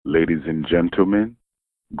Ladies and gentlemen,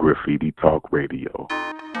 Graffiti Talk Radio.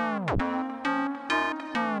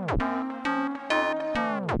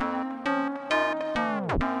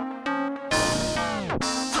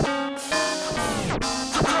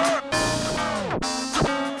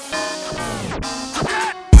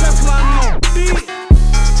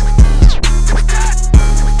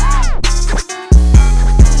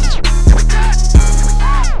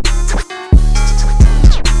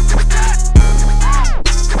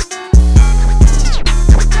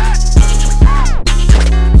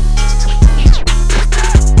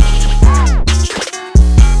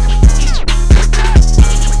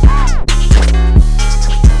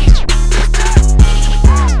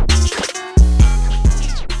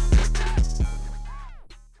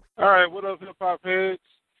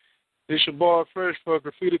 It's your boy Fresh for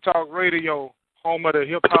Graffiti Talk Radio, home of the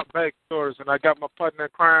hip-hop backstories, and I got my partner in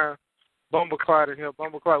crime, Bumbleclot in here.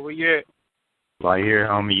 Bumbleclot, where you at? Right here,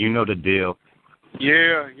 homie. You know the deal.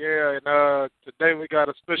 Yeah, and today we got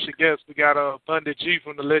a special guest. We got Bundy G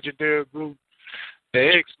from the legendary group,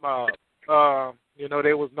 the X-Mob.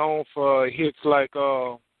 They was known for hits like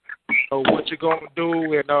What You Gonna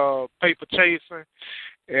Do and Paper Chasing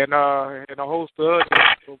and a host of others.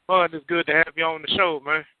 So, Bun, it's good to have you on the show,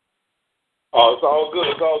 man. Oh, it's all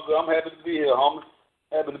good. I'm happy to be here, homie.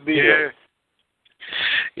 Happy to be here.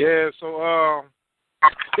 Yeah. So,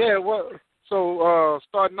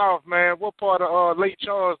 starting off, man, what part of Lake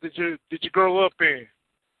Charles did you grow up in?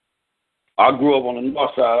 I grew up on the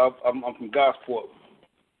north side. I'm from Gosport.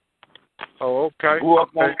 Oh, okay. I grew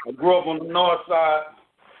up on the north side.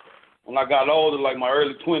 When I got older, like my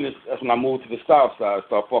early 20s, that's when I moved to the south side.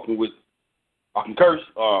 Started fucking with. I can curse.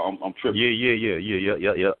 I'm tripping.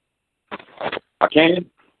 Yeah. I can?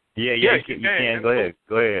 Yeah, you can. Go ahead.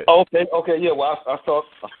 Okay, yeah. Well, I started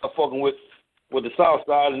fucking with the south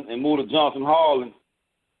side and moved to Johnson Hall, and,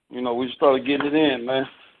 we just started getting it in, man.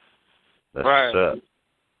 That's right.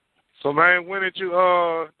 So, man, when did you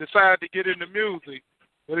decide to get into music?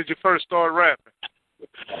 When did you first start rapping?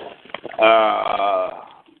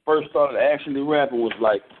 First started actually rapping was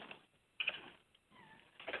like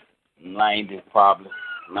 90, probably.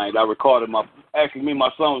 90. I recorded me and my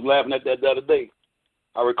son was laughing at that the other day.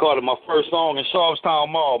 I recorded my first song in Charlestown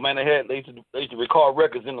Mall. Man, they used to record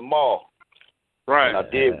records in the mall. Right. And I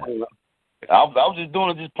did. I was just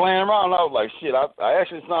doing it, just playing around. I was like, shit, I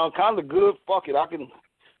actually sound kind of good. Fuck it, I can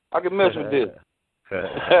mess with this.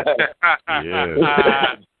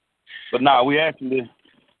 Yeah. But nah, we actually,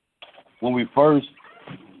 when we first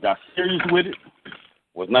got serious with it,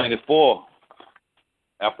 was 94.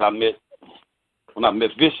 After I met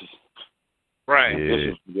Vicious. Right.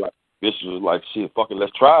 Yeah. Vicious was like, shit, fuck it,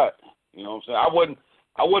 let's try it. You know what I'm saying?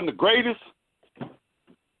 I wasn't the greatest,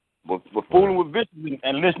 but fooling with Vicious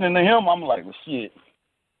and listening to him, I'm like, well, shit,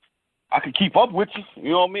 I can keep up with you.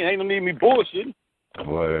 You know what I mean? Ain't no need me bullshitting. I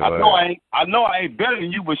know I ain't better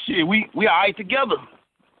than you, but shit, we all right together.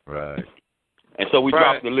 Right. And so we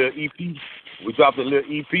dropped a little EP.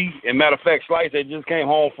 And matter of fact, Slice, they just came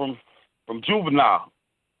home from Juvenile.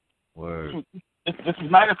 Word. This is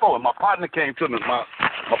 94. My partner came to me. My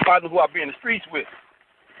partner who I be in the streets with.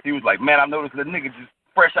 He was like, man, I noticed the nigga just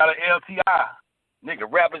fresh out of LTI. Nigga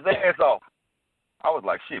rap his ass off. I was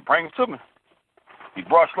like, shit, bring him to me. He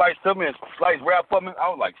brought Slice to me and Slice rap for me. I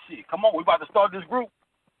was like, shit, come on, we about to start this group.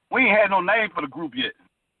 We ain't had no name for the group yet.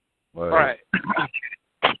 Word. Right.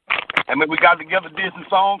 And then we got together, did some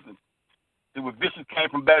songs, and then when Vicious came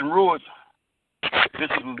from Baton Rouge,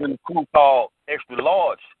 Vicious was in a crew called Extra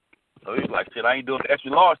Large. So he's like, shit, I ain't doing the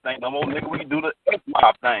Extra Large thing no more, nigga. We can do the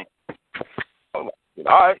X-Mob thing. I was like,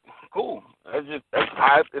 all right, cool. That's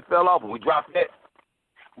how it fell off. And we dropped that.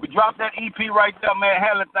 We dropped that EP right there, man,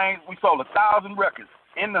 handling things. We sold 1,000 records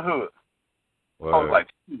in the hood. Word. I was like,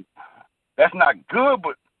 that's not good,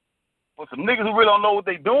 but for some niggas who really don't know what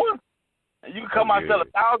they doing, and you can come out and sell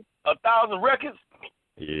 1,000 records.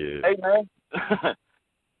 Yeah. Hey, man,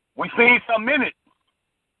 we seen something in it.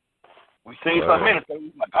 So we was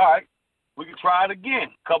like, all right, we can try it again.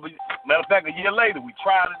 Matter of fact, a year later, we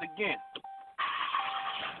tried it again.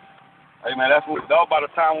 Hey, man, that was by the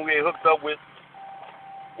time when we had hooked up with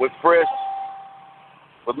Fresh,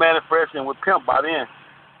 with Man and Fresh and with Pimp by then.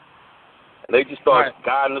 And they just started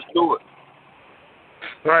guiding us through it.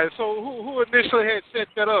 Right, so who initially had set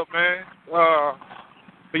that up, man,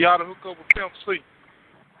 for y'all to hook up with Pimp C?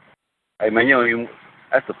 Hey, man,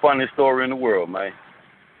 that's the funniest story in the world, man.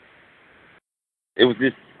 It was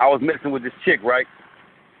this, I was messing with this chick, right?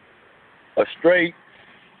 A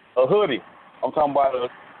hoodie. I'm talking about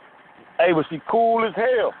but she cool as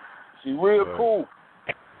hell. She real cool.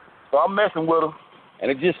 So I'm messing with her,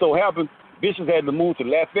 and it just so happened Vicious had to move to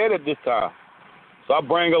Lafayette at this time. So I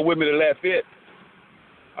bring her with me to Lafayette.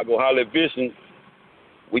 I go holler at Vicious.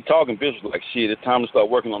 We talking. Vicious like, shit, it's time to start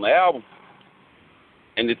working on the album.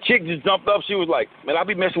 And the chick just jumped up. She was like, man, I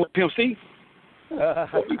be messing with Pimp C. Man,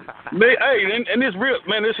 hey, and this real,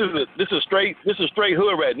 man, this is straight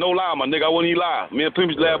hood rat. No lie, my nigga. I wouldn't even lie. Me and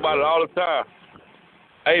Pimp laugh about it all the time.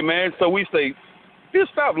 Hey, man, so we say,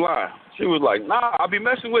 just stop lying. She was like, nah, I be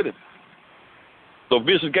messing with him. So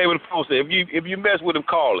Vicious gave her the phone, said, if you mess with him,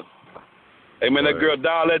 call him. Hey, man, that girl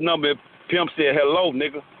dialed that number. Pimp said, hello,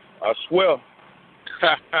 nigga. I swear.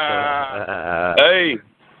 Hey,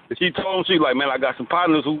 she told him, she like, man, I got some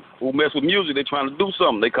partners who mess with music. They trying to do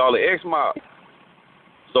something. They call it X-Mob.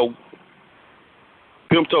 So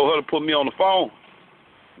Pimp told her to put me on the phone.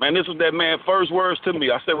 Man, this was that man's first words to me.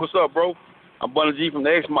 I said, what's up, bro? I'm Bundy G from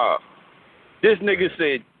the X-Mob. This nigga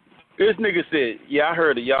said, yeah, I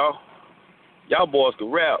heard of y'all. Y'all boys can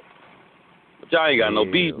rap. But y'all ain't got no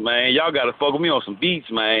beats, man. Y'all got to fuck with me on some beats,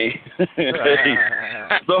 man.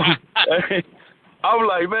 So I'm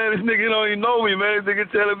like, man, this nigga don't even know me, man. This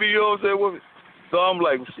nigga telling me, you know what I'm saying? So I'm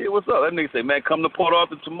like, shit, what's up? That nigga say, man, come to Port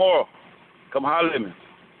Arthur tomorrow. Come holler at me.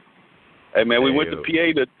 Hey, man, we went to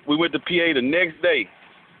PA the next day.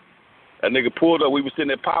 That nigga pulled up. We was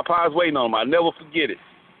sitting at Popeyes waiting on him. I'll never forget it.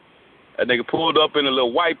 That nigga pulled up in a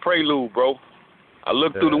little white Prelude, bro. I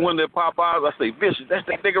looked through the window at Popeyes. I say, Vicious, that's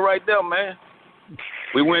that nigga right there, man.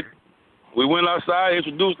 We went outside,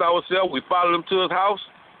 introduced ourselves. We followed him to his house.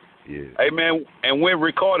 Yeah. Hey, man, and went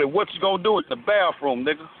recorded. What you gonna do in the bathroom,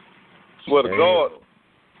 nigga? Swear to God.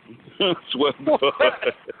 Swear to God.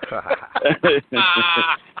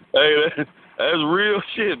 Hey, that's real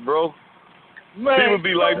shit, bro. Man, people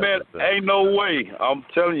be like, man, ain't no way. I'm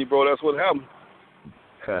telling you, bro, that's what happened.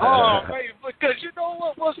 Oh, man, because you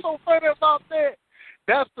know what's so funny about that?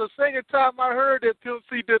 That's the second time I heard that Pimp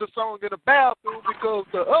C did a song in the bathroom, because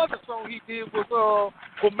the other song he did was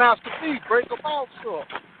for Master P, Break 'Em Off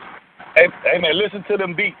Something. Hey, man, listen to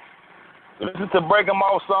them beats. Listen to Break 'Em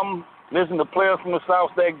Off Something. Listen to Players from the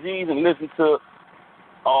South Stack G's, and listen to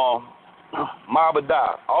Mob or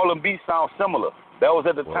Die. All them beats sound similar. That was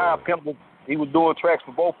at the time Pimp, he was doing tracks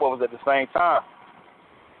for both of us at the same time.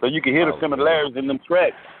 So you can hear the similarities in them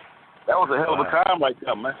tracks. That was a hell of a time right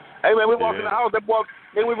there, man. Hey, man, we walked in the house, that boy,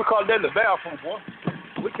 then we recorded that in the bathroom, boy.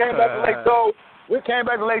 We came back to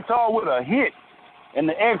Lake Charles with a hit, and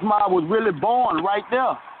the X-Mob was really born right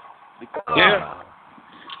there.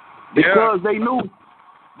 Because they knew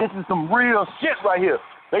this is some real shit right here.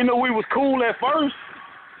 They knew we was cool at first,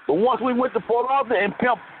 but once we went to Port Arthur and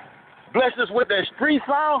Pimp blessed us with that street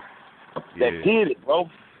sound, that did it, bro.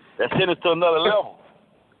 That sent us to another level.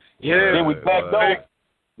 Yeah. Then we backdoor.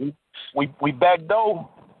 We backdoor.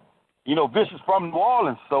 You know, Vicious from New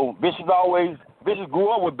Orleans, so Vicious grew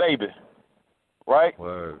up with Baby, right?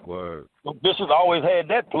 Word. So Vicious always had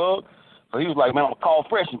that plug. So he was like, man, I'm gonna call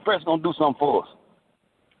Fresh, and Fresh gonna do something for us.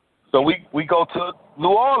 So we go to New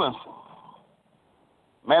Orleans.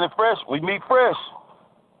 Man and Fresh, we meet Fresh.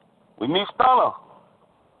 We meet Stunner.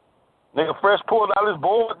 Nigga, Fresh pulled out his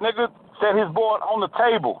board, nigga, set his board on the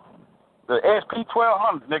table. The SP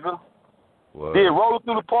 1200, nigga. What? Did Roll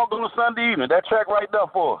Through the Park on a Sunday evening. That track right there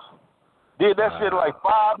for us. Did that shit in like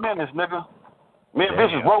 5 minutes, nigga. Me and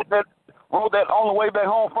Vicious wrote that on the way back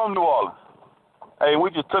home from New Orleans. Hey, we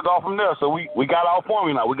just took off from there. So we got our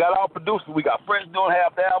formula now. We got our producers. We got Fresh doing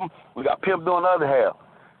half the album. We got Pimp doing the other half.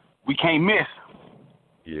 We can't miss.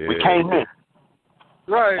 Yeah. We can't miss.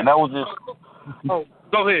 Right. And that was just... Oh,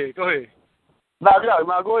 go ahead. Go ahead.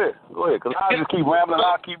 Because I just keep rambling.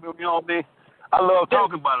 I keep, you know what I mean? I love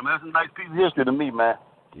talking about it, man. It's a nice piece of history to me, man.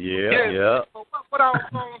 Yeah. So what our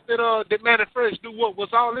songs that Man and Fresh do? What was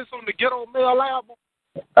all this on the Ghetto Mail album?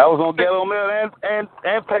 I was on Ghetto Mail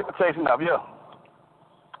and Paper Chasing Up, yeah.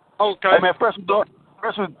 Okay. Hey, man, Fresh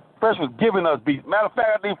was giving us beats. Matter of fact,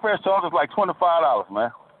 I think Fresh charged us like $25,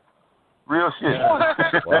 man. Real shit.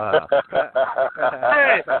 Wow.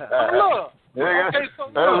 Hey, look. Okay, so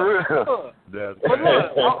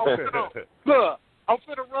look, I'm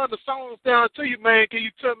finna run the songs down to you, man. Can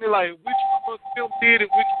you tell me, like, which one Pimp did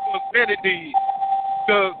and which one Benny did?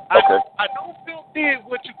 Because I know Pimp did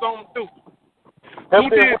what you gonna do.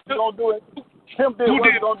 Pimp did what you gonna do it. Pimp did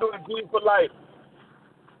what you gonna do it. G for life.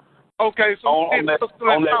 Okay, so on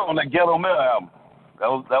that Ghetto Mail album. That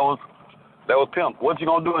was Pimp. What you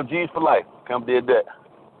gonna do in G's for Life? Pimp did that.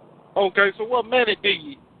 Okay, so what Manny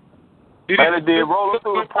did? Manny did Rolling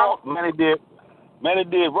Through the Park. Manny did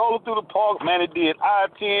Rolling Through the Park. Manny did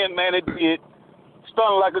I-10. Manny did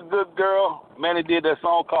Stunning Like a Good Girl. Manny did that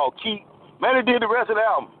song called Keep. Manny did the rest of the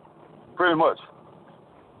album, pretty much.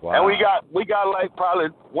 Wow. And we got like probably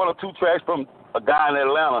 1 or 2 tracks from a guy in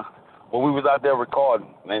Atlanta when we was out there recording,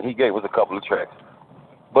 and he gave us a couple of tracks.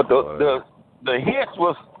 But the hits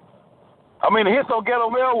was, the hits on Ghetto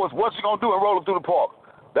Mail was What You Gonna Do and Rolling Through the Park.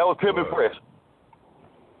 That was Pimp and Fresh.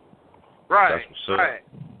 Right, right.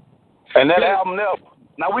 And that album there,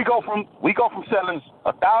 now we go from selling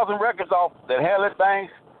 1,000 records off that Hairless Things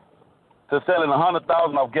to selling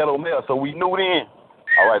 100,000 off Ghetto Mail. So we knew then,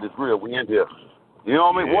 all right, it's real. We in here. You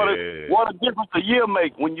know what I mean? What a difference a year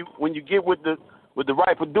make when you get with the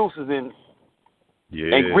right producers and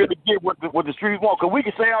really get what the streets want. Because we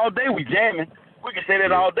can say all day we jamming. We can say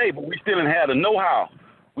that all day, but we still didn't have the know-how.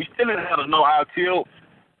 We still didn't have the know-how till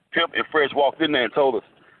Pimp and Fresh walked in there and told us,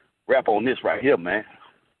 rap on this right here, man.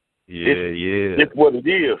 It's what it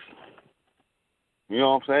is. You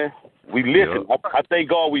know what I'm saying? We listen. I thank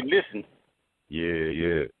God we listen.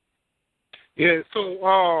 Yeah,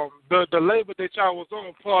 so the label that y'all was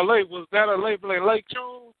on, Parlay, was that a label in Lake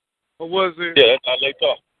Charles? Or was it? Yeah, that's our Lake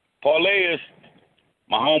Charles. Parlay is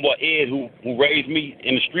my homeboy Ed who raised me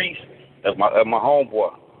in the streets. That's my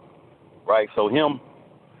homeboy. Right? So he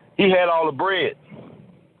had all the bread.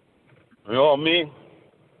 You know what I mean?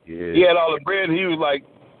 Yeah. He had all the bread and he was like,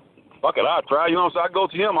 fuck it, I'll try. You know what I'm saying? I go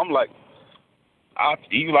to him, I'm like,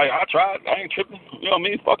 he was like, I tried, I ain't tripping. You know what I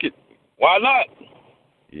mean? Fuck it. Why not?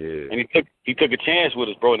 Yeah. And he took a chance with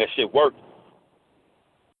us, bro, and that shit worked.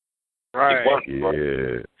 Right. It worked, bro.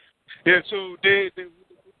 Yeah, so did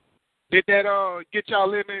that get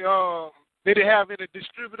y'all any did it have any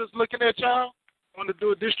distributors looking at y'all? Want to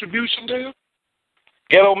do a distribution deal?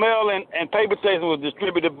 Ghetto Mail and Paper Chasing was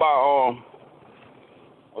distributed by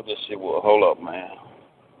what this shit was? Hold up, man.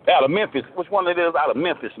 Out of Memphis. Which one it is out of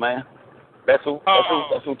Memphis, man? That's who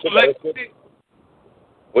took it.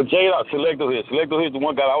 Well, J-Dog, Selector here. Selector here's the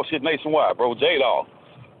one guy I was shit nationwide, bro. J-Dog.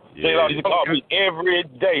 J-Dog used to call me every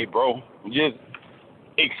day, bro. Just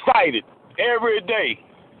excited every day.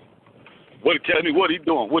 Tell me what he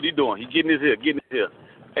doing. What he doing? He getting his here.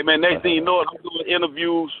 Hey, man, next thing you know, I'm doing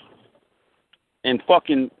interviews in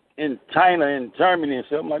China and Germany and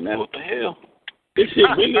shit. I'm like, man, what the hell? This shit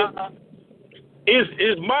really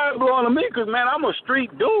is mind blowing to me because, man, I'm a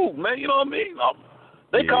street dude, man. You know what I mean?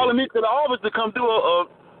 They calling me to the office to come do a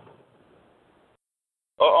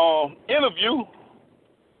interview.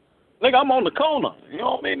 Nigga, I'm on the corner. You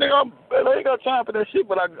know what I mean? Nigga, I ain't got time for that shit,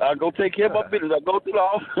 but I go take care of my business. I go to the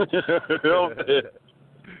office. You know what I'm saying?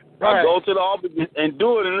 Right. I go to the office and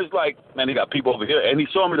do it, and it's like, man, they got people over here. And he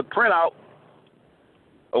showed me the printout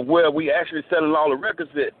of where we actually selling all the records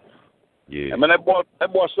at. Yeah. I mean, that boy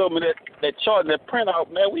showed me that chart, that printout,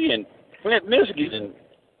 man. We in Flint, Michigan, and,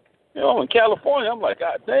 you know, in California. I'm like,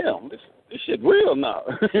 God damn, this shit real now.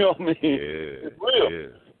 You know what I mean? Yeah. It's real. Yeah.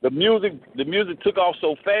 The music took off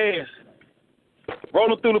so fast.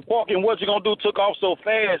 Rolling Through the Park and What You Gonna Do took off so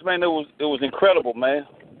fast, man. It was incredible, man.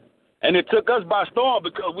 And it took us by storm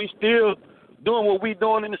because we still doing what we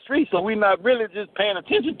doing in the streets, so we not really just paying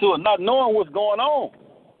attention to it, not knowing what's going on.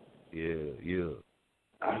 Yeah.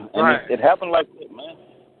 And it happened like that, man.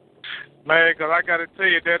 Man, because I got to tell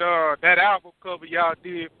you, that album cover y'all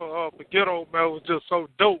did for Ghetto Mail was just so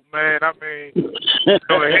dope, man. I mean, the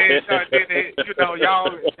headshot in it,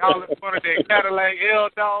 y'all in front of that Cadillac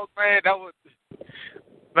L-Dog, man, that was,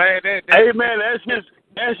 man, Hey, man, that's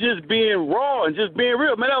just being raw and just being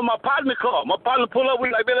real. Man, that was my partner car. My partner pulled up,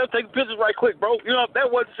 we like, man, let's take pictures right quick, bro. You know,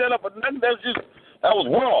 that wasn't set up or nothing. That was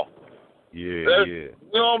raw. Yeah. You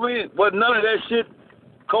know what I mean? But none of that shit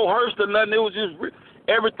coerced or nothing. It was just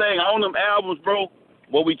everything on them albums, bro.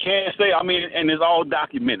 What we can say, I mean, and it's all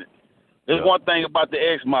documented. There's one thing about the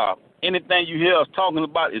X-Mob. Anything you hear us talking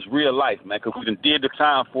about is real life, man, because we done did the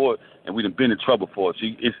time for it and we done been in trouble for it.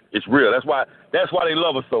 See, it's real. That's why they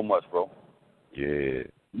love us so much, bro. Yeah.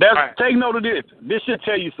 Take note of this. This should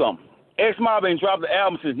tell you something. X-Mob ain't dropped the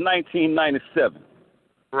album since 1997.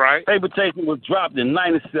 Right. Paper Chasing was dropped in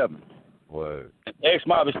 97. Word. And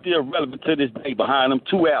X-Mob is still relevant to this day behind them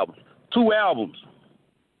 2 albums. 2 albums.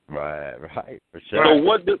 Right, for sure. So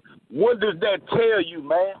what does that tell you,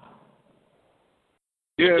 man?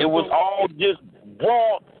 Yeah, it was all just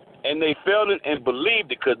raw, and they felt it and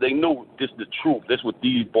believed it because they knew this is the truth. That's what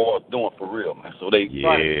these boys doing for real, man. So they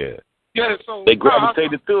so they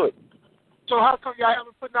gravitated to it. So how come y'all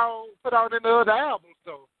haven't put out any other albums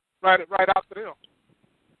though? Right after them.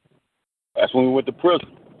 That's when we went to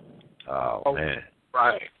prison. Oh man.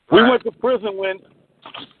 Right. We went to prison when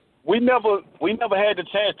we never had the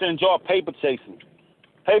chance to enjoy Paper Chasing.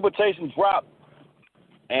 Paper Chasing dropped,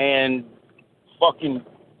 and fucking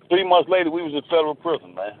 3 months later we was in federal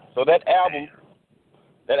prison, man. So that album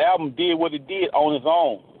did what it did on its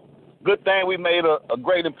own. good thing we made a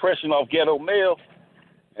great impression off Ghetto Mail,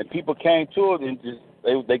 and people came to it and just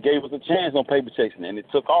they gave us a chance on Paper Chasing, and it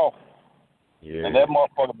took off. Yeah. And that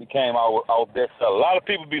motherfucker became our bestseller. A lot of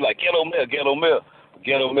people be like, Ghetto Mail, Ghetto Mail.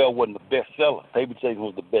 Ghetto Mail wasn't the bestseller. Paper Chasing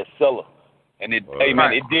was the bestseller. And it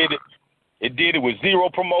did it with zero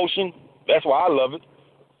promotion. That's why I love it.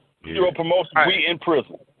 Yeah. Zero promotion. Right. We in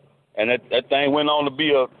prison. And that thing went on to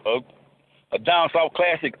be a down south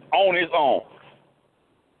classic on its own.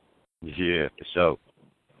 Yeah, for sure.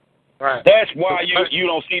 Right. That's why you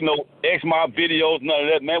don't see no X-Mob videos, none of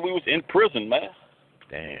that, man. We was in prison, man.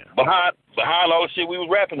 Damn. Behind all the shit we was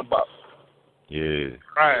rapping about. Yeah.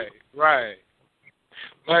 Right.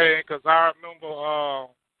 Man, because I remember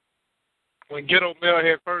when Ghetto Mail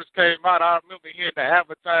had first came out, I remember hearing the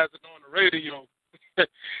advertising on the radio.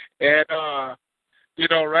 And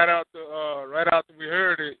right after we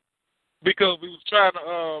heard it, because we was trying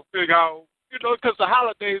to figure out, because the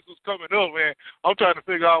holidays was coming up, man. I'm trying to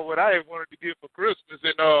figure out what I wanted to get for Christmas,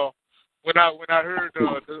 and when I heard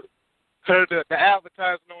the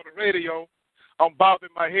advertising on the radio, I'm bobbing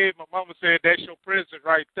my head. My mama said, "That's your present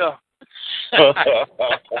right there." Hey,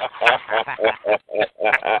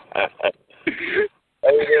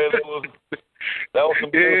 man, that was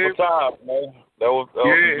some beautiful times, man. That was some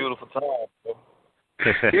beautiful times, man.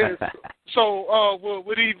 Yes. So,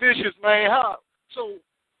 with these Vicious, man, how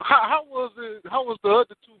was it? How was the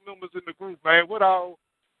other two members in the group, man? What all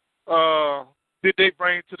did they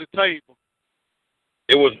bring to the table?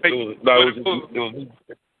 It was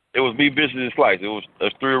me, Vicious, and Slice.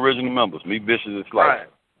 There's three original members. Me, Vicious, and Slice. Right.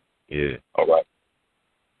 Yeah. All right.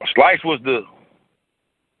 Slice was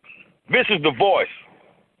Vicious the voice.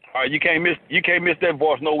 All right, you can't miss that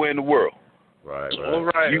voice nowhere in the world. Right. All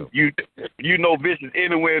right. You know Vicious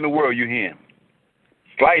anywhere in the world you hear him.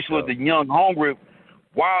 Slice was the young, hungry,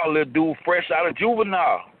 wild little dude fresh out of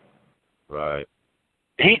juvenile. Right.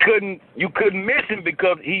 You couldn't miss him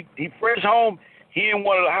because he fresh home. He in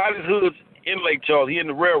one of the hottest hoods in Lake Charles. He in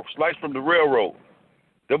the railroad, Slice from the railroad.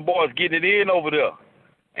 Them boys getting it in over there.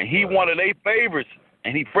 And he one of their favorites.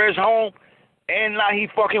 And he fresh home. And now he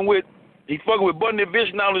fucking with Bundy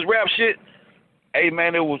Vision on his rap shit. Hey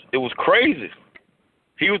man, it was crazy.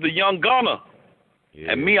 He was the young gunner.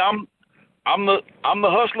 Yeah. And me, I'm the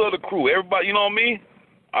hustler of the crew. Everybody, you know what I mean?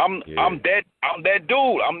 I'm that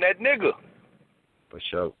dude. I'm that nigga. For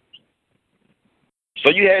sure. So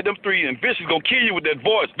you had them three, and Vicious gonna kill you with that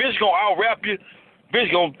voice. Vicious gonna out-rap you.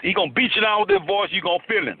 Vicious gonna beat you down with that voice. You gonna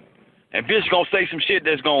feel him. And Vicious gonna say some shit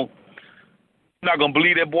that's you're not gonna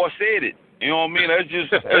believe that boy said it. You know what I mean? That's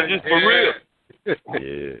just for real.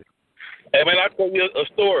 Yeah. Hey man, I'll tell you a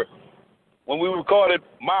story. When we recorded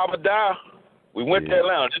Mob or Die, we went to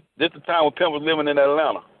Atlanta. This is the time when Pimp was living in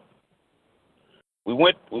Atlanta. We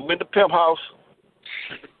went to Pimp house.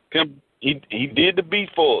 Pimp he did the beat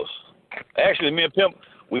for us. Actually, me and Pimp,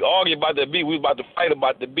 we argued about that beat. We was about to fight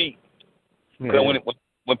about the beat. Because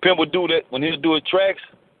when Pimp would do that, when he would do his tracks,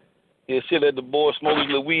 he'd sit at the board, smoke his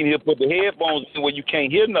little weed, and he'll put the headphones in where you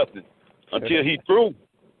can't hear nothing until he through.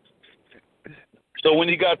 So when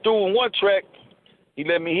he got through in one track, he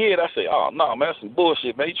let me hear it. I say, oh, no, man, that's some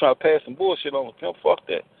bullshit, man. You trying to pass some bullshit on Pimp? Fuck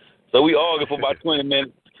that. So we argued for about 20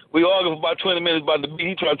 minutes. About the beat.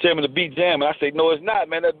 He tried to tell me the beat jamming. I say, no, it's not,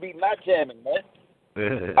 man. That beat not jamming, man.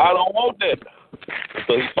 I don't want that.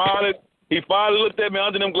 So he finally looked at me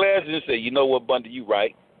under them glasses and said, you know what, Bundy, you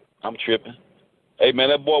right. I'm tripping. Hey, man,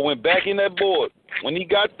 that boy went back in that board. When he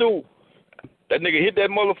got through, that nigga hit that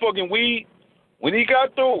motherfucking weed. When he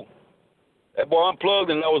got through, that boy unplugged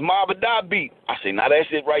and that was Mob or Die beat. I say, nah, that's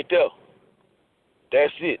it right there.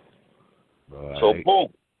 That's it. Right. So, boom.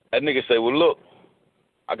 That nigga say, well, look,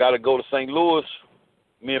 I got to go to St. Louis.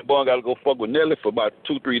 Me and Bun got to go fuck with Nelly for about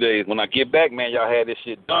 2-3 days. When I get back, man, y'all had this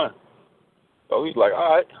shit done. So he's like,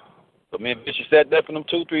 all right. So me and Bishop sat there for them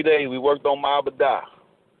 2-3 days. We worked on Mob or Die.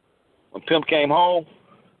 When Pimp came home,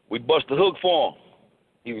 we bust the hook for him.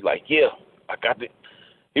 He was like, yeah, I got it.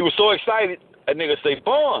 He was so excited. That nigga say,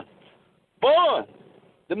 Bun,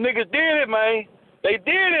 them niggas did it, man. They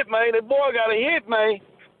did it, man. That boy got a hit, man.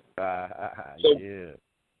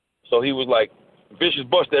 So he was like, Vicious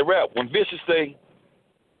bust that rap. When Vicious say,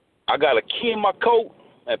 I got a key in my coat,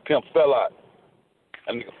 that Pimp fell out.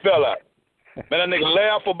 That nigga fell out. Man, that nigga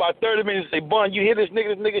laughed for about 30 minutes and say, Bun, you hear this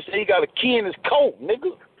nigga? This nigga say he got a key in his coat,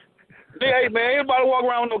 nigga. Hey, man, everybody walk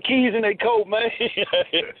around with no keys in their coat, man.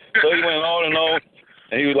 So he went on and on.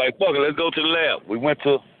 And he was like, fuck it, let's go to the lab. We went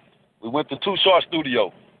to Too Short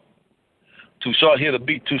studio. Too Short hit a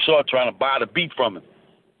beat. Too Short trying to buy the beat from him.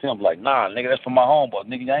 Pimp like, nah, nigga, that's for my homeboy.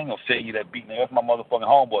 Nigga, I ain't gonna sell you that beat, nigga. That's my motherfucking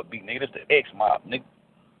homeboy beat, nigga. That's the X-Mob, nigga.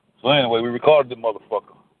 So anyway, we recorded the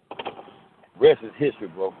motherfucker. rest is history,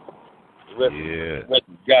 bro. The rest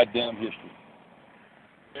is goddamn history.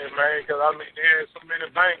 Yeah, man, because I mean, there's so many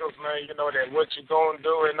bangers, man. You know that what you gonna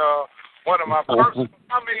do, and one of my personal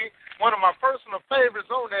favorites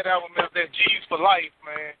on that album is that G's for Life,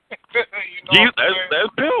 man. You know,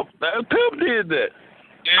 that's Pimp. That's Pimp did that.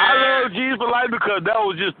 Yeah. I love G's for Life because that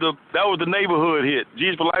was the neighborhood hit.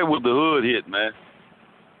 G's for Life was the hood hit, man.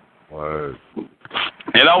 Word.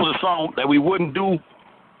 And that was a song that we wouldn't do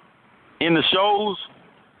in the shows.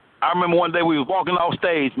 I remember one day we was walking off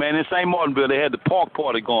stage, man, in St. Martinville. They had the park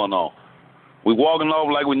party going on. We walking off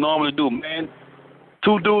like we normally do, man.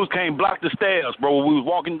 Two dudes came block the stairs, bro. We was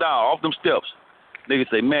walking down off them steps.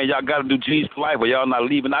 Niggas say, man, y'all got to do G's for Life or y'all not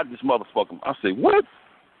leaving out this motherfucker. I say, what?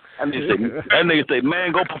 That nigga say,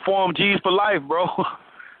 man, go perform G's for Life, bro.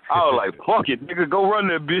 I was like, fuck it, nigga, go run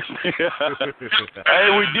that bitch. Hey,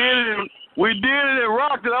 we did it and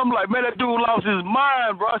rocked it. I'm like, man, that dude lost his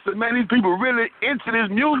mind, bro. I said, man, these people really into this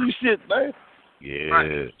music shit, man. Yeah.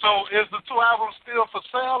 Right. So is the two albums still for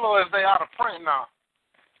sale or is they out of print now?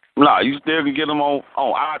 Nah, you still can get them on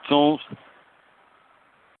iTunes.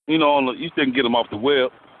 You know, you still can get them off the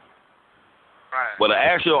web. Right. But an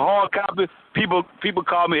actual hard copy, people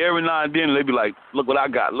call me every now and then and they be like, look what I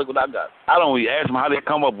got. I don't even ask them how they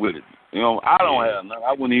come up with it. You know, I don't have nothing.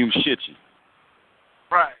 I wouldn't even shit you.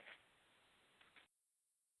 Right.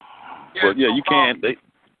 Yeah, but yeah, so, you can.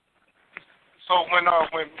 So when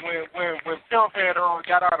Pimp had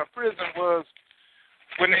got out of prison was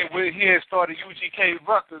when he had started UGK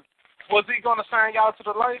Records. Was he gonna sign y'all to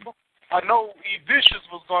the label? I know E Vicious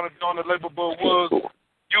was gonna be on the label, but was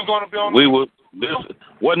you gonna be on?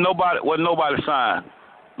 Wasn't nobody signed.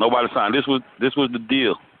 Nobody signed. This was the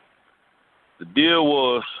deal. The deal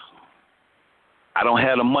was I don't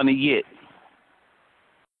have the money yet.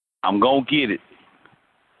 I'm gonna get it.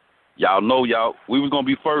 Y'all know we was gonna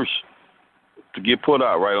be first to get put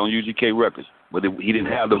out right on UGK Records, but he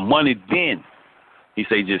didn't have the money then. He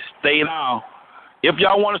said, just stay down. If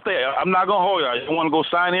y'all want to stay, I'm not gonna hold y'all. You want to go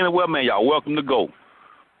sign anywhere, man? Y'all welcome to go.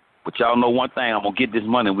 But y'all know one thing: I'm gonna get this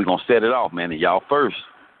money and we gonna set it off, man. And y'all first.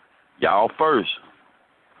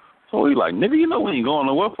 So he like, nigga, you know we ain't going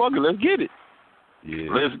nowhere. Fuck it, let's get it. Yeah.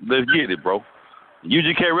 Let's get it, bro.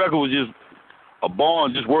 UGK Records was just a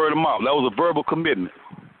bond, just word of mouth. That was a verbal commitment.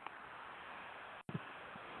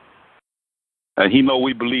 And he know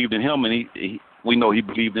we believed in him, and we know he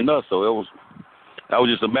believed in us. So that was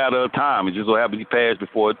just a matter of time. It just so happened he passed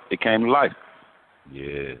before it came to life.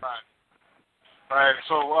 Yeah. Right.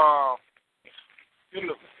 So, you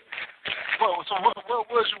know, what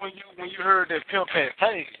was you when you heard that Pimp had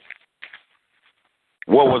paid?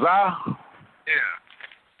 What was I?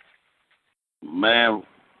 Yeah. Man,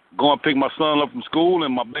 going to pick my son up from school,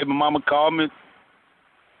 and my baby mama called me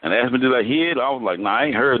and asked me did I hear it. I was like, nah, I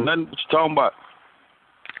ain't heard nothing. What you talking about?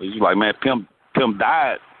 He's like, man, Pimp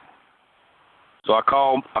died. So I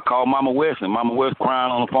called Mama West, and Mama West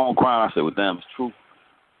crying on the phone, crying. I said, well, damn, it's true.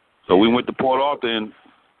 So we went to Port Arthur, and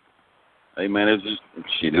hey, man, it's just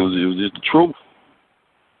shit. It was just the truth.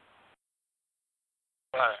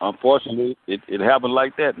 Right. Unfortunately, it happened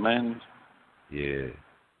like that, man. Yeah.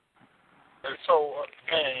 And so,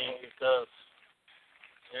 man, because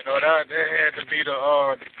you know that had to be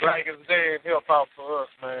the blackest day in hip hop for us,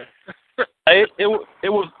 man. Hey, it was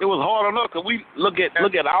hard on us because we look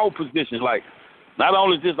at our position. Like, not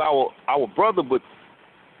only is this our brother, but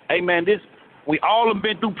hey, man, we all have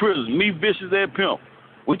been through prison. Me, Vicious, and Pimp.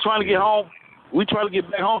 We trying to get home. We trying to get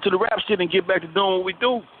back home to the rap shit and get back to doing what we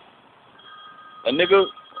do. And nigga,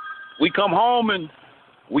 we come home and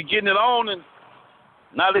we getting it on, and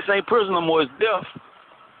now this ain't prison no more. It's death.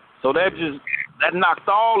 So that knocked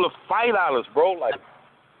all the fight out of us, bro. Like,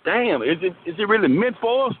 damn, is it really meant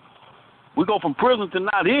for us? We go from prison to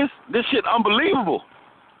now this shit unbelievable.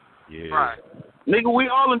 Yeah. Right. Nigga, we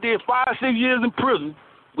all did 5-6 years in prison.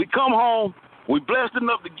 We come home, we blessed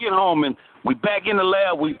enough to get home, and we back in the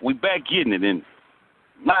lab, we back getting it. And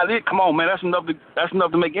now come on, man, that's enough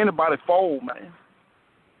to make anybody fold, man.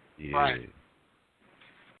 Yeah. Right.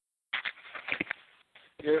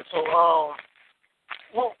 Yeah, so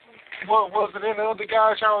what was it any other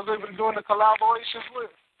guys y'all was able to do in the collaborations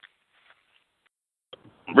with?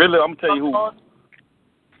 Really, I'm gonna tell you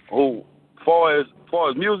who far as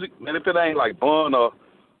music, man, if it ain't like Bun or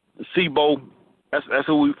Sebo, that's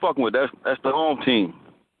who we fucking with. That's the home team.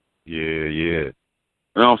 Yeah. You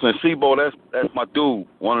know what I'm saying? Sebo, that's my dude,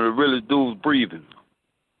 one of the realest dudes breathing.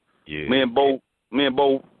 Yeah. Me and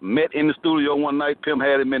Bo met in the studio one night. Pimp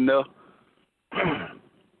had him in there.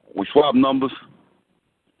 We swapped numbers.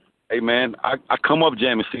 Hey man, I come up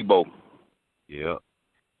jamming Sebo. Yeah.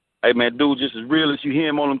 Hey, man, dude, just as real as you hear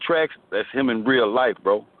him on them tracks, that's him in real life,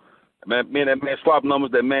 bro. Man, that man swap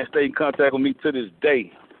numbers. That man stay in contact with me to this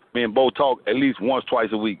day. Me and Bo talk at least once, twice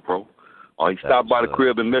a week, bro. Or he stopped by the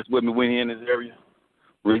crib and messed with me when he in this area.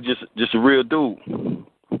 Really just a real dude.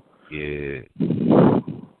 Yeah.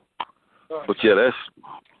 But yeah, that's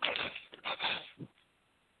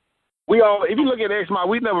if you look at X-Mob,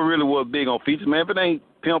 we never really was big on features, man. If it ain't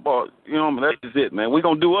Pimp or that's just it, man. We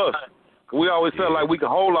gonna do us. We always felt like we could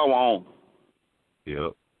hold our own.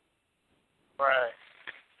 Yep. Right.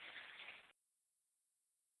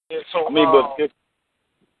 Yeah, so we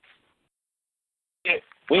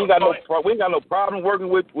ain't got no problem working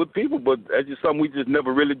with people, but that's just something we just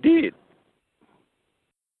never really did.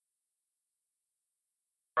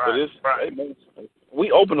 Right. Hey, man,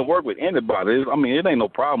 we open to work with anybody. It ain't no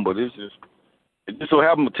problem, but it just so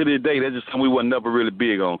happened to this day that's just something we were never really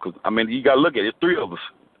big on. Cause you gotta look at it. It's three of us.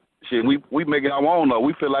 Shit, we making our own though.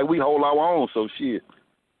 We feel like we hold our own. So shit.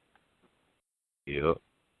 Yep.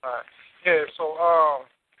 Right. Yeah. So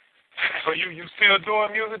so you still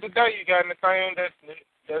doing music today? You got anything that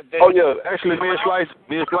Oh yeah, actually, me and Slice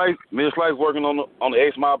working on the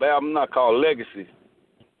X-Mob album now called Legacy.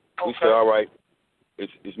 Okay. We said, all right,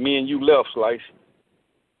 it's me and you left, Slice.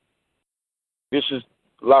 Vicious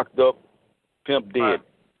locked up, Pimp dead. Right.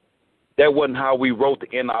 That wasn't how we wrote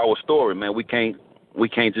the end of our story, man. We can't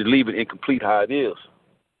just leave it incomplete how it is.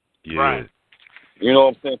 Yeah. Right. You know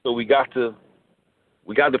what I'm saying? So we got to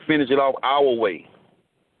finish it off our way.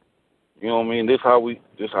 You know what I mean? This how we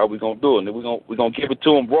gonna do it. And then we gonna give it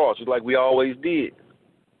to them raw, just like we always did.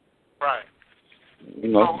 Right. You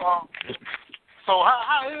know. So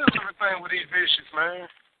how is everything with these Vicious, man?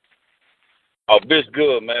 Oh, Vish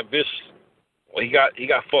good, man. Vish, well, he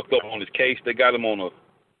got fucked up on his case. They got him on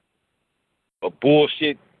a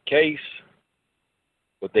bullshit case,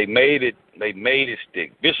 but they made it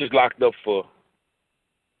stick. Vish is locked up for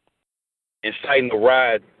inciting a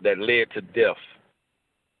riot that led to death.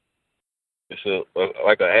 It's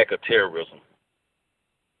like an act of terrorism.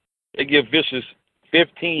 They give Vicious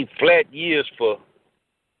 15 flat years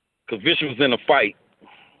because Vicious was in a fight,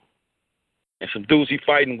 and some dudes he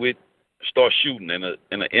fighting with start shooting, and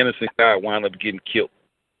an innocent guy wound up getting killed.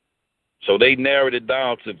 So they narrowed it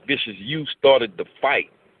down to Vicious, you started the fight.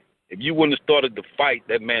 If you wouldn't have started the fight,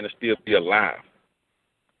 that man would still be alive.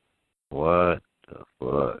 What the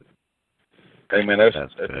fuck? Hey man,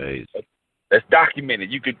 that's crazy. That's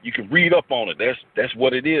documented. You can read up on it. That's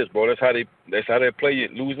what it is, bro. That's how they play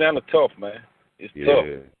it. Louisiana tough, man. It's tough.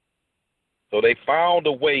 So they found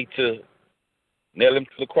a way to nail him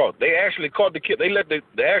to the cross. They actually caught the kid. They let the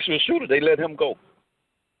actual shooter. They let him go.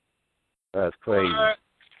 That's crazy.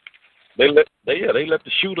 They let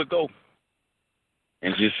the shooter go,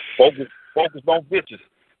 and just focus on Vicious.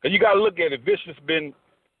 Cause you gotta look at it. Vicious been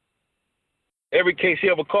every case he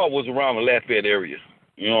ever caught was around the Lafayette area.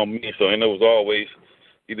 You know what I mean? So, and it was always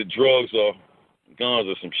either drugs or guns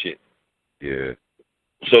or some shit. Yeah.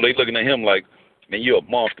 So they looking at him like, man, you're a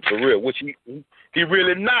monster for real, which he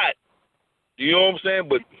really not. You know what I'm saying?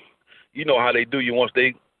 But you know how they do you once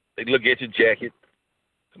they look at your jacket.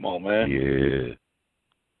 Come on, man. Yeah.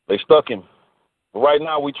 They stuck him. But right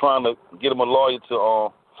now we trying to get him a lawyer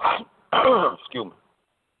to excuse me,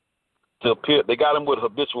 to appear. They got him with a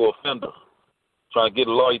habitual offender. Trying to get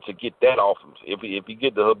a lawyer to get that off him. If he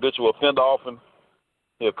get the habitual offender off him,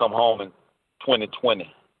 he'll come home in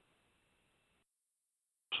 2020.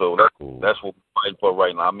 So that's what we're fighting for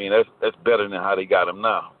right now. I mean, that's better than how they got him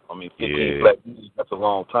now. I mean, 15 black years, that's a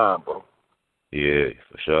long time, bro. Yeah,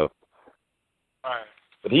 for sure. Right.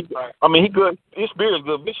 But he good. His spirit's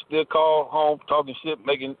good. Bitch still call home talking shit,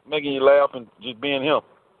 making you laugh, and just being him.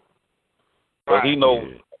 But he knows.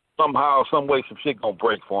 Yeah. Somehow, some way, some shit gonna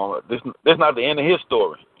break for him. This not the end of his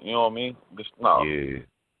story. You know what I mean?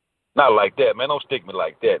 Not like that, man. Don't stick me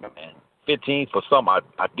like that, man. 15 for something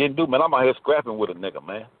I didn't do, man. I'm out here scrapping with a nigga,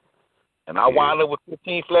 man. And I wind up with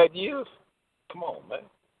 15 flat years? Come on, man.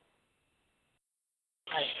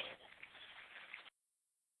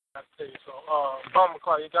 I tell you so.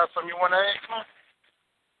 Bummer, you got something you want to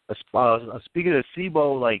ask, man? Speaking of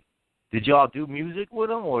Sibo, like, did y'all do music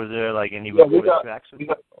with him, or is there like any recorded tracks?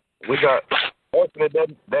 We got actually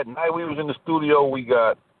that night we was in the studio. We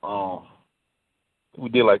got we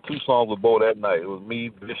did like 2 songs with Bo that night. It was me,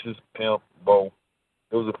 Vicious, Pimp, Bo.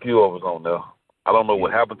 There was a few of us on there. I don't know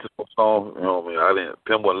what happened to those songs. You know what I mean?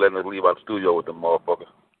 Pimp wasn't letting us leave out the studio with them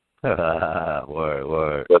motherfuckers.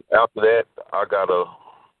 Word. But after that, I got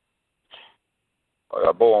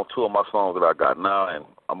Bo on 2 of my songs that I got now, and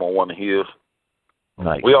I'm on one of his.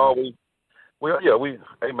 Nice.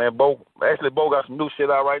 Hey man, Bo got some new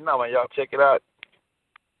shit out right now, man. Y'all check it out.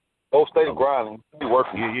 Both stay grinding. Be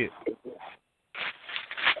working. Yeah.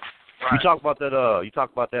 Right. You talk about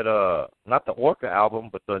that. Not the Orca album,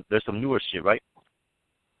 but there's some newer shit, right?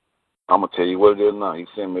 I'm gonna tell you what it is now. He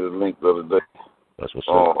sent me the link the other day. That's what's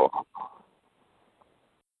up.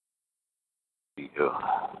 Yeah.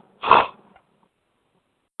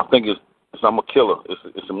 I think it's I'm a Killer.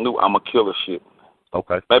 It's some new I'm a Killer shit.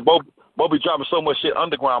 Okay. Man, Bo be dropping so much shit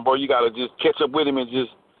underground, bro. You gotta just catch up with him and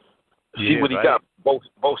just see what he got. Bo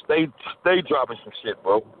stay dropping some shit,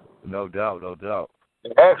 bro. No doubt.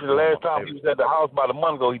 Actually, the last time he was at the house about a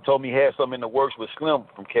month ago, he told me he had something in the works with Slim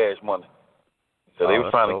from Cash Money. So they were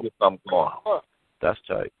trying to get something going. That's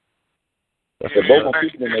tight. That's a both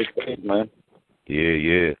people in their face, man.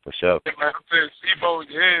 Yeah, for sure. Like I said, Sibo,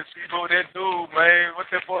 that dude, man. What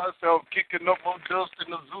that boy himself kicking up on dust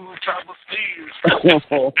in the zoo tribal steers.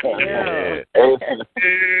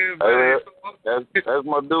 That's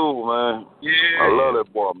my dude, man. Yeah. I love that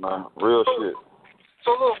boy, man. Real shit.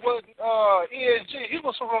 So look, what ESG, he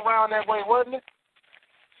was from around that way, wasn't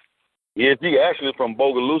he? ESG actually from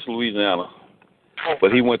Bogalusa, Louisiana. Okay.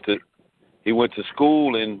 But he went to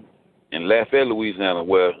school in Lafayette, Louisiana,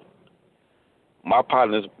 where my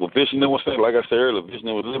partners were visioning, like I said earlier,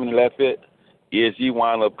 visioning was living in Lafayette. ESG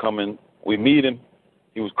wound up coming. We meet him.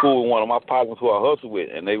 He was cool with one of my partners who I hustled with,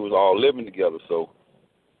 and they was all living together. So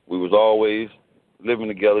we was always living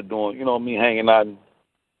together, doing, hanging out. And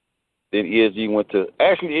then ESG went to,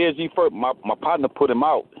 ESG first, my partner put him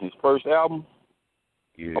out, his first album.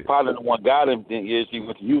 Yeah. My partner the one got him, then ESG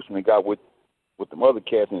went to Houston and got with them other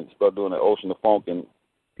cats and started doing the Ocean of Funk and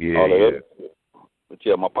all that other shit. But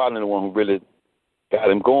yeah, my partner the one who really got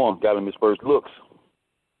him going, got him his first looks.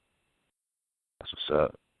 That's what's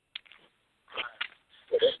up.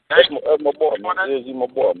 That's my boy, man. ESG my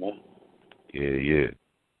boy, man. Yeah.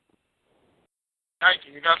 Thank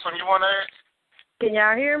you. You got something you want to ask? Can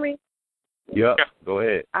y'all hear me? Yep. Go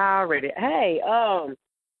ahead. Already. Hey,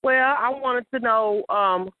 well, I wanted to know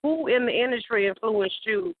who in the industry influenced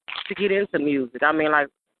you to get into music. I mean, like,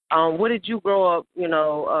 what did you grow up,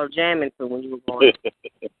 jamming to when you were growing up?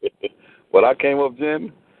 Well, I came up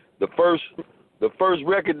jamming. The first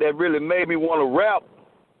record that really made me want to rap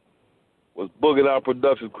was Boogie Down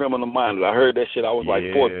Productions' Criminal Minded. I heard that shit. I was like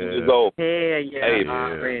 14 years old. Yeah.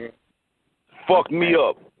 Fucked me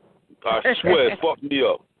up. I swear, it fucked me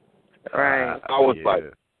up. Right. I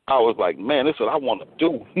was like, man, this is what I want to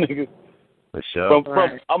do, nigga. For sure. From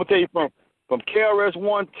I'm gonna tell you from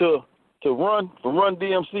KRS-One to Run, from Run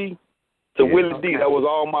DMC to Willie D. That was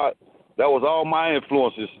all my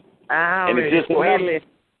influences. And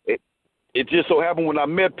it just so happened when I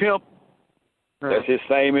met Pimp, that's his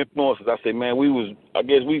same influences. I said, man, we was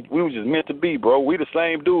just meant to be, bro. We the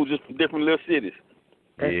same dudes, just from different little cities.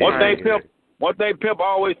 One thing Pimp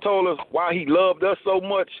always told us why he loved us so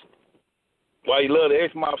much, why he loved the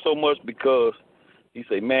X-Mob so much, because he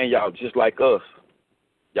said, man, y'all just like us.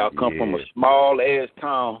 Y'all come from a small-ass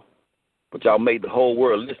town, but y'all made the whole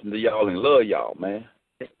world listen to y'all and love y'all, man.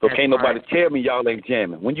 So can't nobody tell me y'all ain't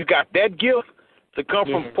jamming. When you got that gift to come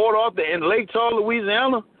from Port Arthur and Lake Charles,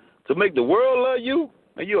 Louisiana, to make the world love you,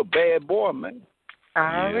 man, you a bad boy, man.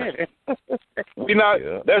 Already. We not.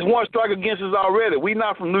 That's one strike against us already. We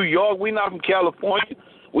not from New York. We not from California.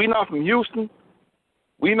 We not from Houston.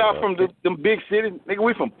 We not from them big cities. Nigga,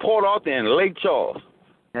 we from Port Arthur and Lake Charles.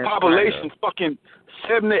 That's population fucking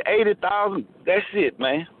 70,000, 80,000. That's it,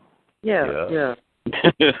 man. Yeah.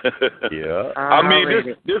 I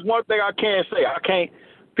mean, this one thing I can't say. I can't.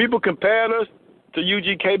 People compared us to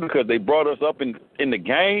UGK because they brought us up in the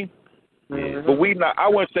game, but we not. I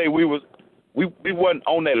wouldn't say we wasn't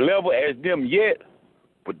on that level as them yet.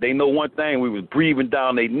 But they know one thing: we was breathing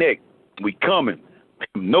down their neck. We coming.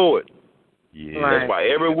 They know it. Yeah. Right.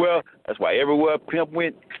 That's why everywhere Pimp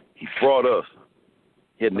went, he brought us.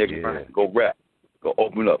 Here, nigga, go rap, go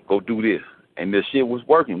open up, go do this. And this shit was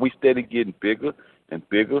working. We steady getting bigger and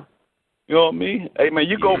bigger. You know what I mean? Hey man,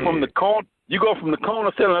 you go from the corner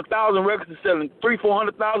selling 1,000 records to selling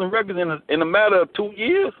 300,000-400,000 records in a matter of 2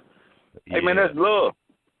 years. Yeah. Hey man, that's love.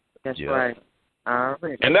 That's right.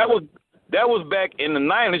 And that was back in the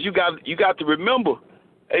 90s. You got to remember,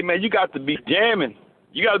 hey man, you got to be jamming.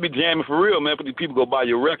 You got to be jamming for real, man, for these people go buy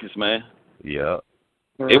your records, man. Yeah.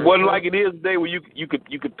 It wasn't like it is today where you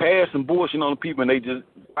could pass some bullshit on the people and they just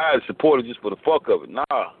buy it, support it just for the fuck of it.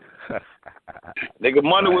 Nah. Nigga,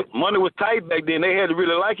 money was tight back then. They had to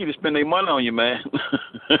really like you to spend their money on you, man.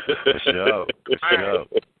 For sure.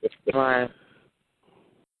 Right.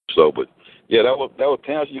 So, but yeah, that was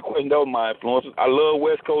to answer your question. That was my influences. I love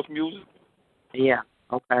West Coast music. Yeah.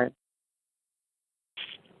 Okay.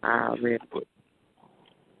 Really.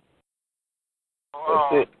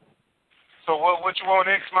 That's it. So what you want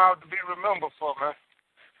X-Mob to be remembered for, man?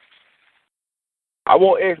 I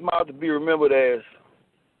want X-Mob to be remembered as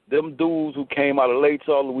them dudes who came out of Lake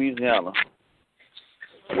Charles, Louisiana,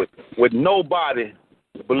 with nobody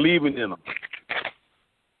believing in them,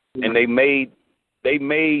 and they made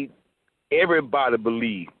everybody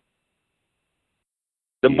believe.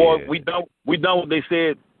 The boy, we done what they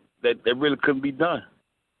said that really couldn't be done.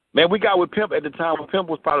 Man, we got with Pimp at the time when Pimp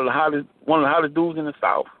was probably one of the hottest dudes in the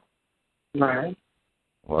South. Right.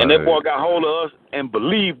 And that boy got hold of us and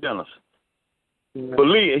believed in us.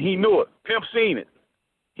 Believe, he knew it. Pimp seen it.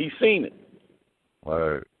 He seen it.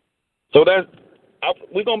 Word. So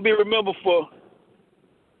we're gonna be remembered for,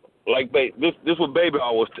 like, this what Baby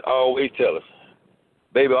always tell us.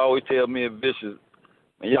 Baby always tell me and Vicious,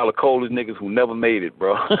 man, y'all the coldest niggas who never made it,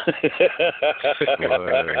 bro.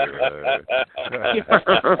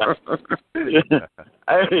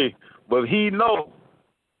 Hey, but he know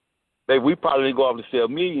that we probably didn't go off to sell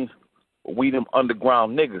millions, but we them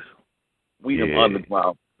underground niggas. We them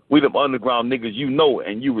underground niggas you know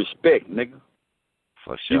and you respect, nigga.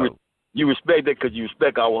 For sure. You respect that because you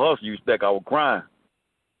respect our hustle, you respect our grind.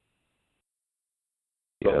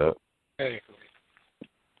 Yeah. Hey.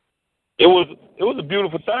 It was a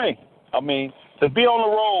beautiful thing. I mean, to be on the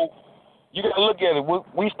road, you got to look at it.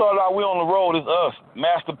 We started out, we on the road, it's us,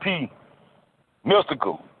 Master P,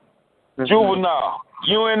 Mystical, Juvenile,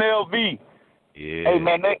 UNLV. Yeah. Hey,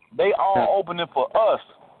 man, they all opening for us.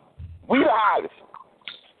 We the hottest.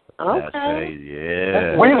 Okay.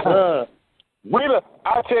 Yeah.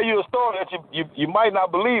 I'll tell you a story that you might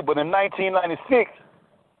not believe, but in 1996,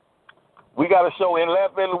 we got a show in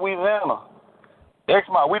Lafayette, Louisiana.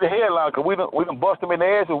 X-Mob, we the headline because we done bust them in the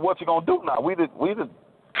ass with what you gonna do now. We the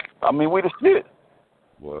shit.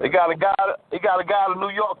 What? They got a guy out of New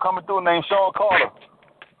York coming through named Sean Carter.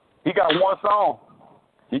 He got one song.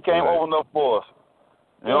 He came over up for us.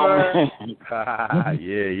 You know what I mean?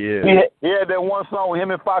 Yeah. He had that one song with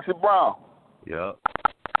him and Foxy Brown. Yep.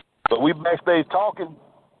 So we backstage talking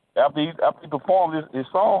after he performed his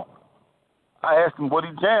song. I asked him what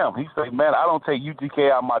he jammed. He said, "Man, I don't take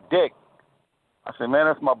UGK out of my deck." I said, "Man,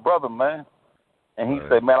 that's my brother, man." And he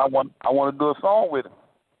said, "Man, I want to do a song with him."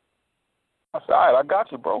 I said, "All right, I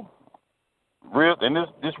got you, bro." Real, and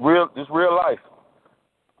this real life.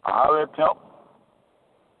 I hollered at Pimp.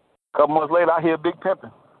 A couple months later, I hear Big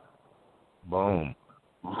Pimpin'. Boom.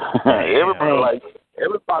 Everybody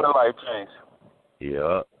life changed.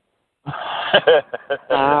 Yep.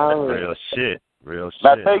 Real shit.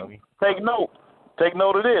 Now take note. Take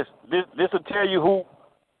note of this. This will tell you who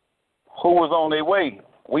was on their way.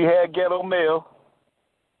 We had Ghetto Mail,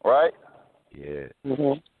 right? Yeah. Mm-hmm.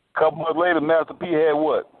 A couple months later, Master P had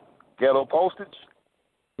what? Ghetto Postage?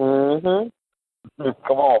 Mm-hmm.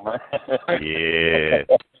 Come on, man. Yeah.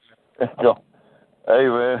 Hey,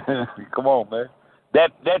 man. Come on, man.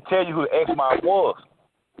 That tell you who the X-Mob was.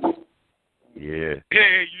 Yeah.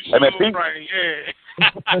 Yeah, you sure right, yeah.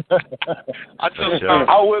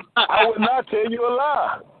 I would not tell you a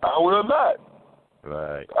lie. I will not.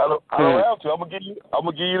 Right. I don't have to. I'm gonna give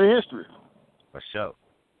you the history. For sure.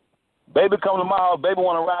 Baby come to my house. Baby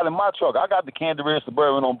want to ride in my truck. I got the Candy Red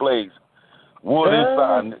Suburban on blades, wood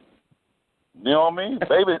inside. You know what I mean?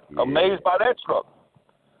 Baby amazed by that truck.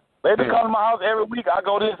 Baby come to my house every week. I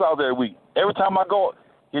go to his house every week. Every time I go,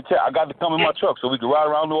 he tell I got to come in my truck so we can ride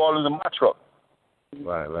around New Orleans in my truck.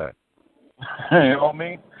 Right. You know what I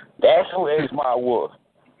mean? That's who X-Mob was.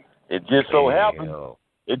 It just so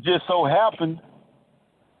happened.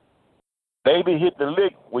 Baby hit the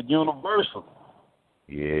lick with Universal.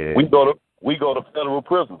 Yeah. We go to federal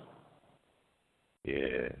prison.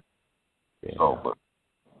 Yeah. So, but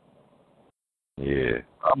yeah.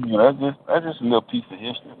 I mean, that's just a little piece of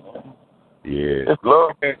history, man. Yeah. It's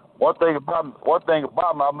love. One thing about me,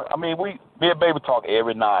 I mean, me and Baby talk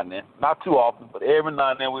every now and then. Not too often, but every now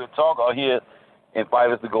and then we'll talk out here, invite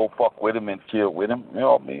us to go fuck with him and chill with him. You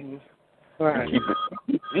know what I mean? Right.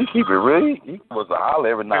 He keep it real. He was a holler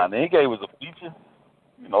every now and then. He gave us a feature,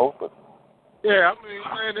 you know, but. Yeah, I mean,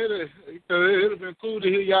 man, it'd have been cool to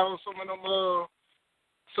hear y'all on some of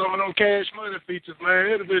them Cash Money features, man.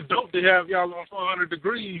 It'd have been dope to have y'all on 400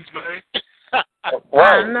 Degrees, man.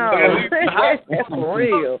 I know. That's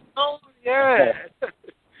real. Oh, yeah.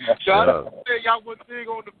 So I don't say y'all wasn't big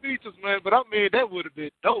on the features, man, but I mean, that would have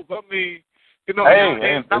been dope. I mean, you know.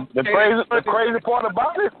 Hey, and the crazy part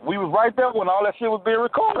about it, we was right there when all that shit was being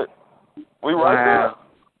recorded. We right there.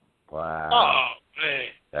 Wow. Oh, man.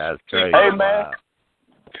 That's crazy. Hey, man.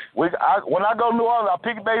 When I go to New Orleans, I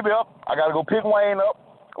pick Baby up. I got to go pick Wayne up.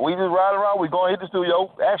 We just ride around. We going to hit the studio.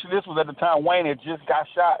 Actually, this was at the time Wayne had just got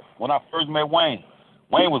shot when I first met Wayne.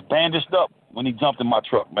 Wayne was bandaged up when he jumped in my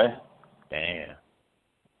truck, man. Damn.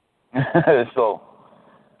 So,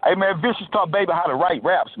 hey, man, Vicious taught Baby how to write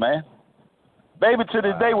raps, man. Baby to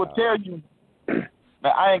this day will tell you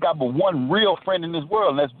that I ain't got but one real friend in this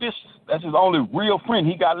world, and that's Vicious. That's his only real friend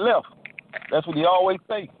he got left. That's what he always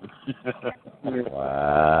say.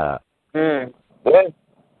 Wow. Yeah.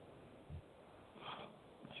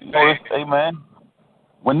 You know, hey, man,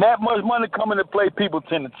 when that much money come into play, people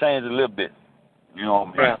tend to change a little bit. You know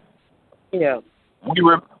what I mean? Yeah.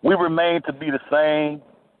 We remain to be the same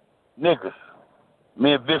niggas.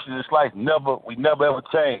 Me and Vicious and Slice we never ever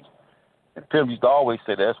change. And Pimp used to always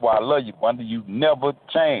say that. That's why I love you, Bundy. You never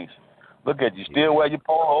change. Look at you. Still wear your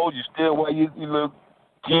polos. You still wear your little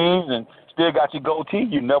jeans and still got your goatee.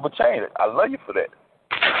 You never change it. I love you for that.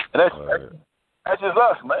 And that's just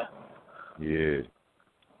us, man. Yeah.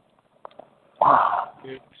 Wow.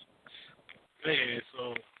 Man,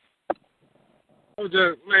 so I'm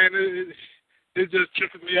just, man, it's just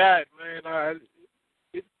tripping me out, man.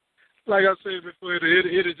 Like I said before,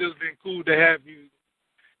 it has just been cool to have you,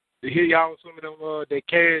 to hear y'all some of them that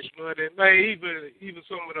Cash Money, man, even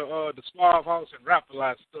some of the Suave House and Rap A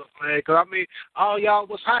Lot stuff, man. Because I mean, all y'all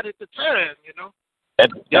was hot at the time, you know.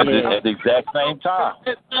 At the exact same time.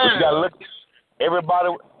 But you gotta look. Everybody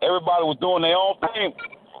was doing their own thing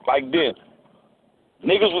like this.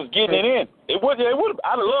 Niggas was getting it in. It would.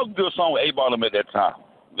 I'd love to do a song with 8-Ball at that time.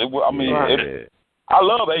 I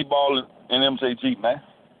love 8-Ball and MCG, man.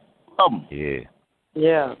 Love them. Yeah.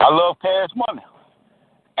 Yeah. I love Cash Money.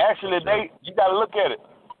 Actually, you gotta look at it.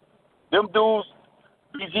 Them dudes,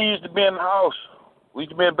 BG used to be in the house. We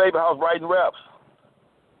used to be in Baby House writing raps.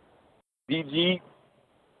 BG,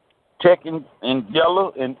 Tech and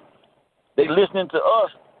Yellow, and they listening to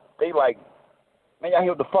us. They like, man, y'all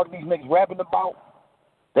hear what the fuck these niggas rapping about?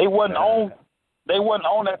 They wasn't on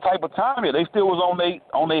that type of time here. They still was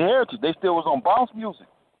on their heritage. They still was on bounce music.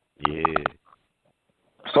 Yeah.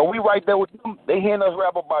 So we right there with them. They hearing us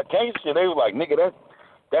rap about gangster shit. They was like, nigga,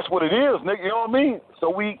 that's what it is, nigga. You know what I mean? So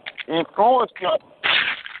we influenced them.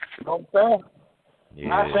 You know what I'm saying? Yeah.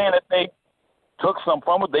 Not saying that they took something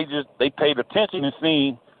from it. They paid attention and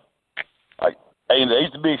seen, like, hey, they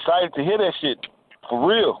used to be excited to hear that shit for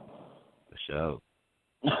real. For sure.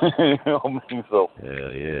 You know what I mean? So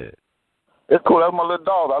hell yeah. It's cool. That's my little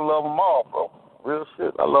dog. I love them all, bro. Real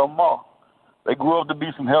shit. I love them all. They grew up to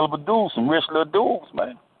be some hell of a dudes, some rich little dudes,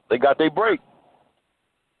 man. They got their break.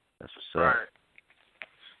 That's what's up. Right.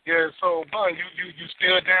 Yeah. So, Bun, you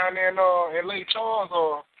still down there in Lake Charles,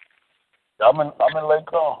 or? I'm in Lake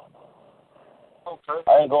Charles. Okay.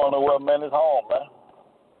 I ain't going nowhere, man. It's home, man.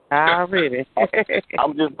 Already.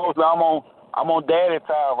 I'm on daddy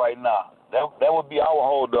time right now. That would be our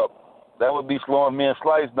hold up. That would be slowing me and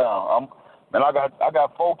Slice down. I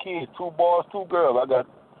got 4 kids, 2 boys, 2 girls. I got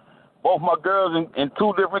both my girls in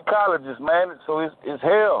 2 different colleges, man. So it's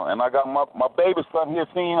hell. And I got my baby son here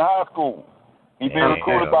senior in high school. He's being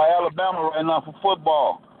recruited by Alabama right now for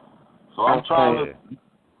football. So I'm trying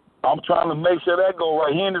to make sure that go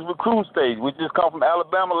right. He in his recruit stage. We just come from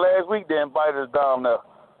Alabama last week. They invited us down there.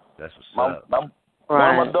 That's what's up. One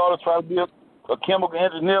of my daughters trying to be a chemical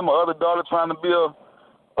engineer. My other daughter trying to be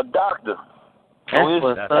a doctor. So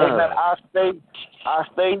I stay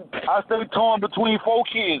torn between 4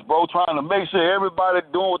 kids, bro, trying to make sure everybody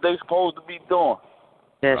doing what they supposed to be doing.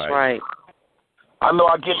 That's right. I know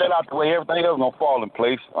I get that out the way, everything else gonna fall in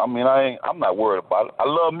place. I mean, I'm not worried about it. I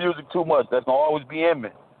love music too much. That's gonna always be in me.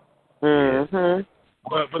 Mhm.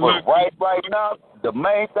 But right now, the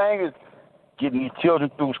main thing is getting these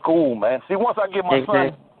children through school, man. See, once I get my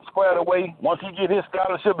son squared away, once he get his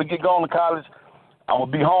scholarship and get going to college, I'm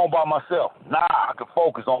going to be home by myself. Now I can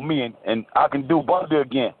focus on me and I can do Bundy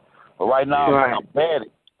again. But right now, I'm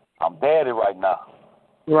daddy. I'm daddy right now.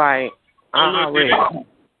 Right.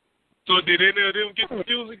 So did any of them get the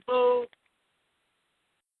music bug?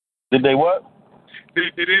 Did they what? Do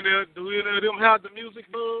any of them have the music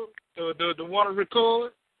bug? The want to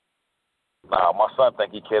record? Nah, my son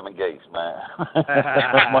think he Kevin Gates, man.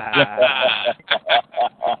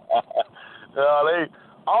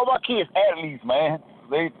 All my kids athletes, man.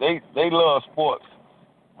 They love sports.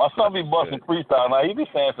 My son be busting freestyle now. He be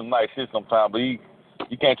saying some nice shit sometimes, but you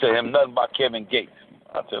can't tell him nothing about Kevin Gates.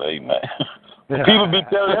 I tell you, man. People be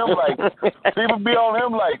telling him people be on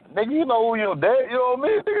him like, nigga, you know who your dad, you know what I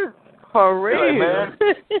mean, nigga? For real, man.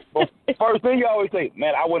 But first thing you always say,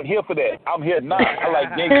 man, I wasn't here for that. I'm here now. I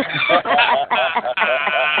like Gates.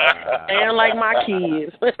 And like my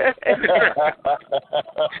kids.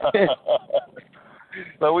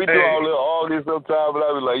 So we do all this sometimes, but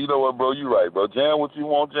I be like, you know what, bro, you right, bro. Jam what you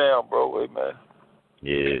want, jam, bro. Hey, man.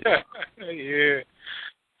 Yeah. Yeah.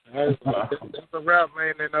 That's a wrap,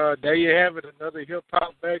 man. And there you have it, another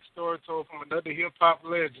hip-hop backstory told from another hip-hop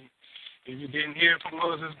legend. If you didn't hear from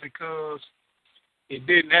us, it's because it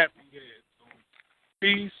didn't happen yet. So,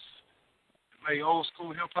 peace. May old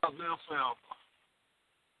school hip-hop live forever.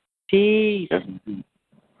 Peace.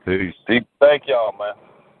 Peace. Thank y'all, man.